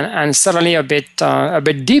path, and suddenly a bit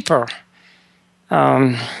deeper.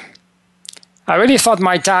 I really thought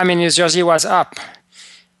my time in New Jersey was up.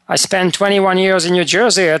 I spent 21 years in New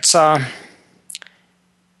Jersey. It's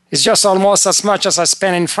just almost as much as I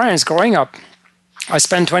spent in France growing up. I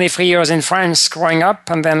spent 23 years in France growing up,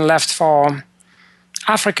 and then left for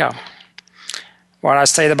Africa, where I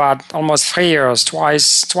stayed about almost 3 years,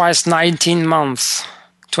 twice 19 months,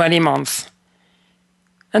 20 months.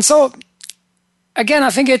 And so, again, I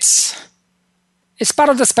think it's part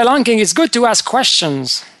of the spelunking. It's good to ask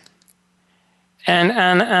questions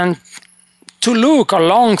and to look or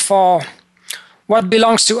long for what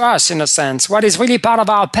belongs to us, in a sense, what is really part of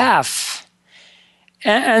our path.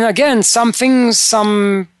 And again, some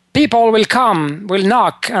people will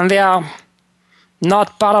knock, and they are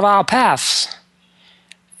not part of our path.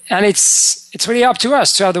 And it's really up to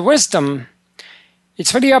us to have the wisdom.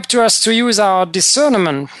 It's really up to us to use our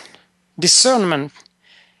discernment to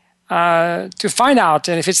find out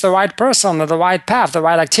if it's the right person, or the right path, the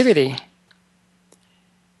right activity.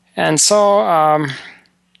 And so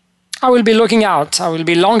I will be looking out. I will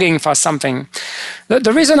be longing for something.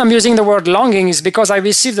 The reason I'm using the word longing is because I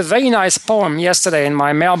received a very nice poem yesterday in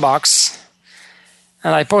my mailbox.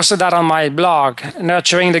 And I posted that on my blog,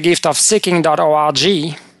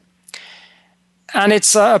 nurturingthegiftofseeking.org. And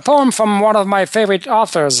it's a poem from one of my favorite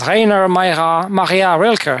authors, Rainer Maria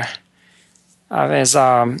Rilke. He's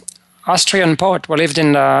an Austrian poet who lived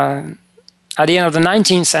at the end of the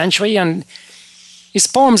 19th century. And his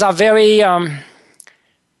poems are very,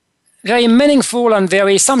 very meaningful and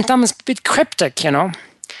sometimes a bit cryptic, And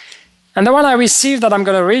the one I received that I'm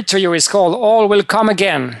going to read to you is called All Will Come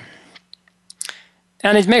Again.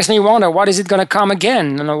 And it makes me wonder, what is it going to come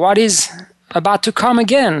again? What is about to come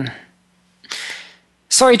again?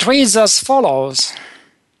 So it reads as follows.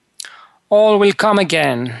 All will come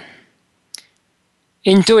again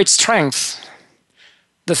into its strength,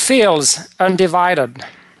 the fields undivided,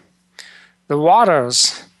 the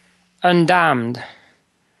waters undammed,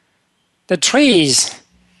 the trees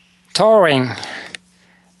towering,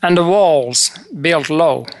 and the walls built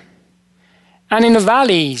low. And in the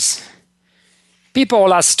valleys,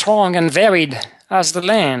 people as strong and varied as the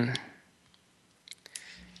land.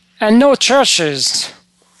 And no churches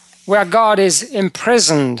where God is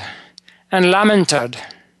imprisoned and lamented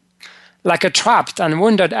like a trapped and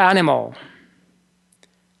wounded animal.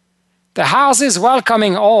 The houses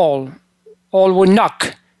welcoming all who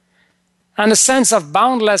knock, and a sense of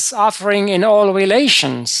boundless offering in all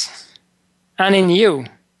relations, and in you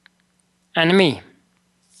and me.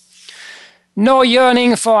 No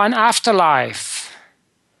yearning for an afterlife,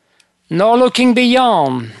 no looking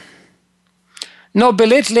beyond, no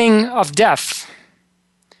belittling of death,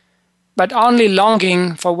 but only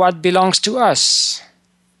longing for what belongs to us,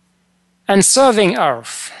 and serving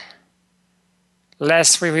earth,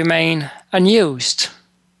 lest we remain unused.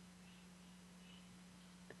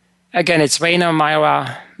 Again, it's Rainer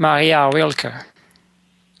Maria Rilke.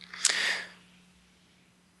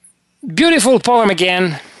 Beautiful poem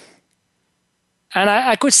again. And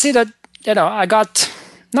I could see that, I got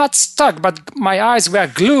not stuck, but my eyes were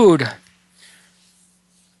glued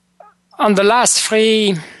on the last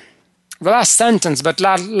sentence, but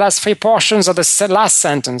last three portions of the last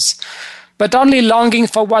sentence. But only longing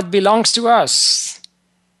for what belongs to us,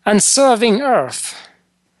 and serving earth,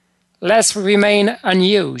 lest we remain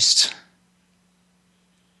unused.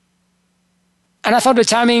 And I thought the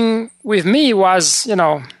timing with me was,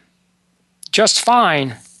 just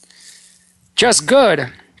fine, just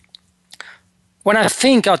good. When I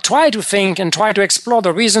think or try to think and try to explore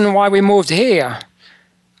the reason why we moved here,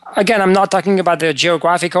 again, I'm not talking about the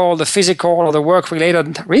geographical, the physical, or the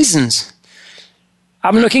work-related reasons.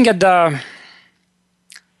 I'm looking at the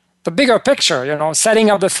bigger picture, setting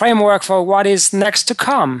up the framework for what is next to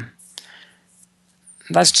come.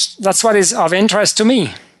 That's what is of interest to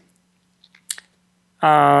me.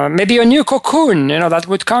 Maybe a new cocoon, that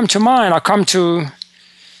would come to mind or come to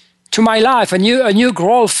my life, a new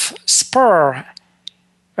growth spur,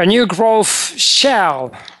 a new growth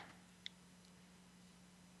shell.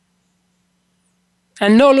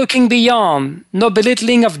 And no looking beyond, no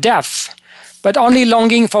belittling of death, but only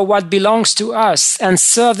longing for what belongs to us and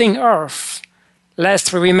serving Earth,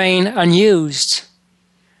 lest we remain unused.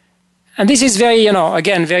 And this is very,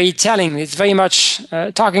 again, very telling. It's very much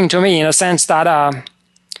talking to me in a sense that,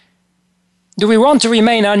 do we want to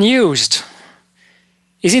remain unused?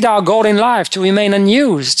 Is it our goal in life to remain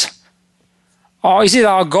unused? Or is it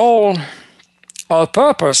our goal or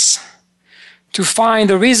purpose to find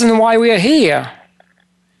the reason why we are here?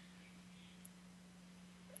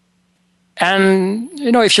 And,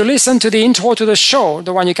 if you listen to the intro to the show,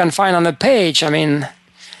 the one you can find on the page, I'm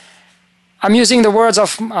using the words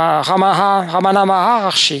of Ramana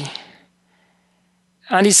Maharshi.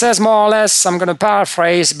 And he says more or less, I'm going to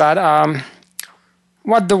paraphrase, but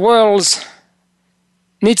what the world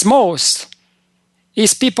needs most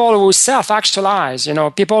is people who self-actualize,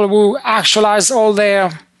 people who actualize all their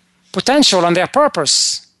potential and their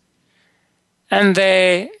purpose. And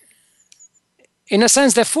they, in a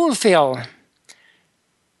sense, they fulfill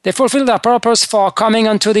their purpose for coming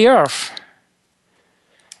onto the earth.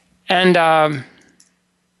 And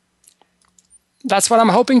that's what I'm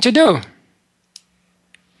hoping to do.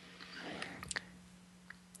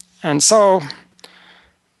 And so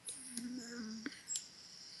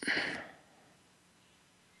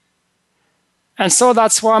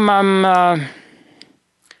that's what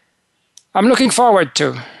I'm looking forward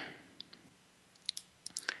to.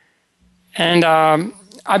 And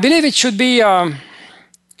I believe it should be a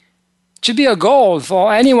goal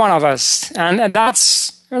for any one of us. And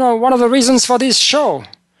that's, one of the reasons for this show,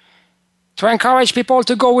 to encourage people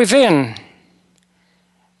to go within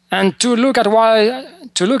and to look at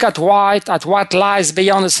what lies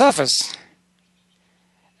beyond the surface,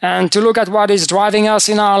 and to look at what is driving us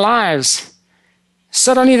in our lives.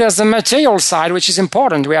 Certainly there's the material side, which is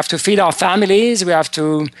important. We have to feed our families, we have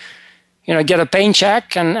to get a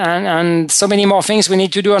paycheck, and so many more things we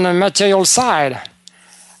need to do on the material side.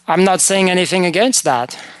 I'm not saying anything against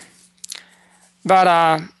that. But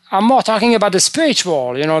I'm more talking about the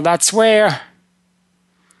spiritual. That's where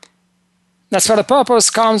the purpose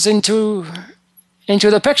comes into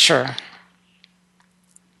the picture.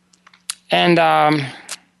 And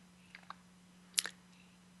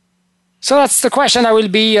so that's the question I will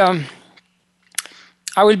be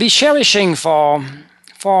cherishing for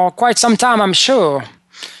quite some time, I'm sure.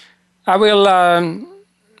 I will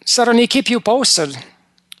certainly keep you posted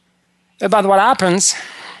about what happens.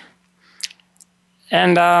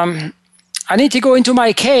 And I need to go into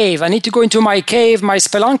my cave. My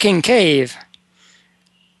spelunking cave.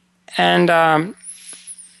 And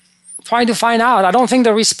trying to find out. I don't think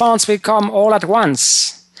the response will come all at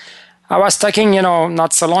once. I was talking,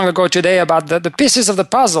 not so long ago today about the pieces of the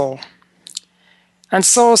puzzle. And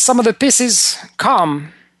so some of the pieces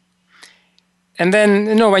come. And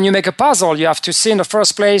then, when you make a puzzle, you have to see in the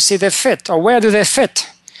first place if they fit, or where do they fit.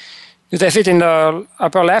 Do they fit in the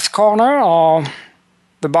upper left corner or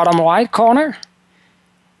the bottom right corner?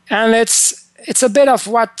 And it's a bit of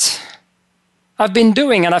what I've been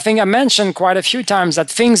doing. And I think I mentioned quite a few times that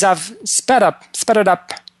things have sped it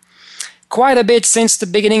up quite a bit since the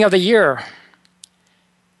beginning of the year.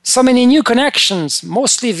 So many new connections,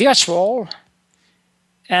 mostly virtual,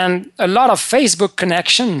 and a lot of Facebook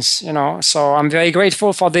connections, So I'm very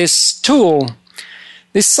grateful for this tool,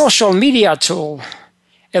 this social media tool.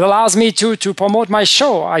 It allows me to promote my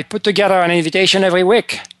show. I put together an invitation every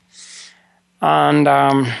week. And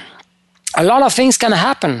a lot of things can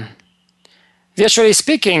happen. Virtually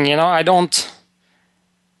speaking, I don't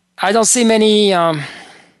see many, I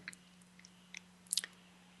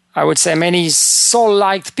would say many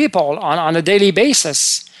soul-like people on a daily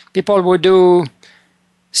basis. People who do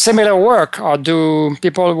similar work, or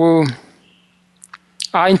people who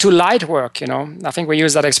are into light work, I think we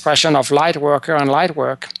use that expression of light worker and light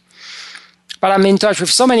work. But I'm in touch with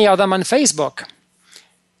so many of them on Facebook.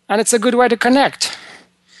 And it's a good way to connect.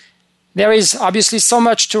 there is obviously so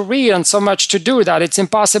much to read and so much to do that it's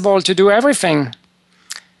impossible to do everything.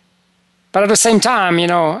 But at the same time,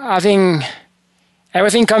 having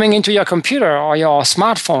everything coming into your computer or your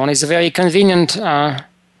smartphone is a very convenient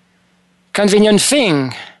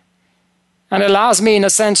thing, and allows me, in a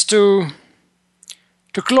sense, to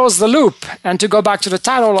close the loop and to go back to the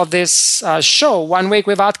title of this show, 1 Week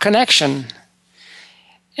Without Connection.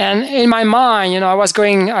 And in my mind,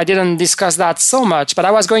 I didn't discuss that so much, but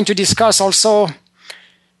I was going to discuss also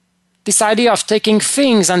this idea of taking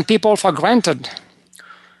things and people for granted.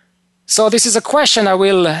 So this is a question I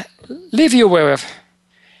will leave you with.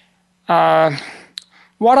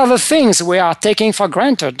 What are the things we are taking for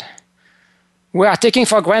granted? We are taking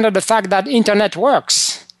for granted the fact that internet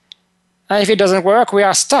works. And if it doesn't work, we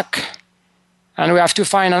are stuck. And we have to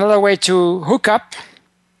find another way to hook up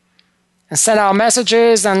and send our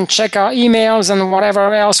messages and check our emails and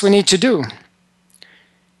whatever else we need to do.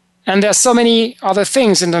 And there's so many other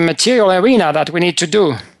things in the material arena that we need to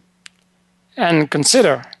do and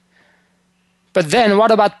consider. But then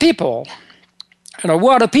what about people? Who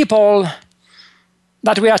are the people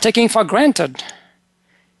that we are taking for granted?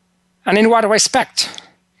 And in what respect?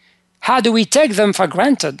 How do we take them for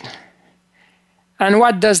granted? And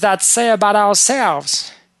what does that say about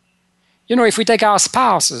ourselves? If we take our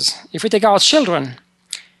spouses, if we take our children,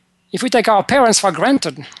 if we take our parents for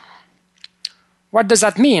granted, what does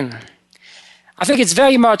that mean? I think it's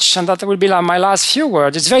very much, and that will be my last few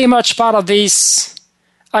words, it's very much part of this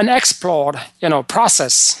unexplored,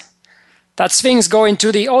 process. That things go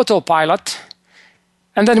into the autopilot,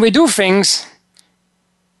 and then we do things,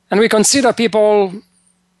 and we consider people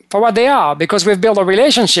for what they are, because we've built a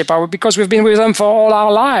relationship, or because we've been with them for all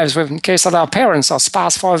our lives, in the case of our parents or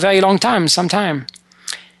spouse, for a very long time, sometime.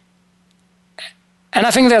 And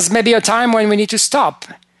I think there's maybe a time when we need to stop,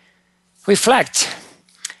 reflect,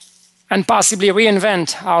 and possibly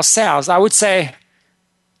reinvent ourselves. I would say,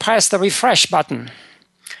 press the refresh button.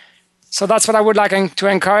 So that's what I would like to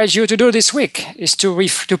encourage you to do this week, is to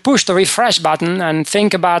push the refresh button and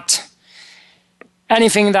think about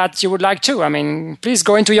anything that you would like to. Please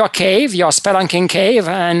go into your cave, your spelunking cave,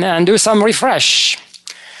 and do some refresh.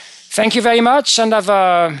 Thank you very much, and have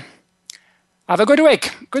a good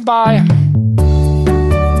week. Goodbye.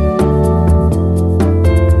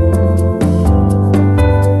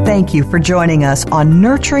 Thank you for joining us on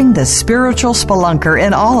Nurturing the Spiritual Spelunker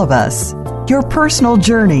in All of Us. Your personal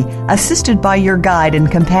journey, assisted by your guide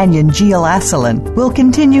and companion Gil Asselin, will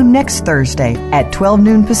continue next Thursday at 12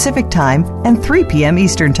 noon Pacific Time and 3 p.m.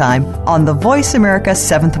 Eastern Time on the Voice America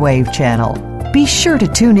 7th Wave channel. Be sure to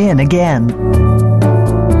tune in again.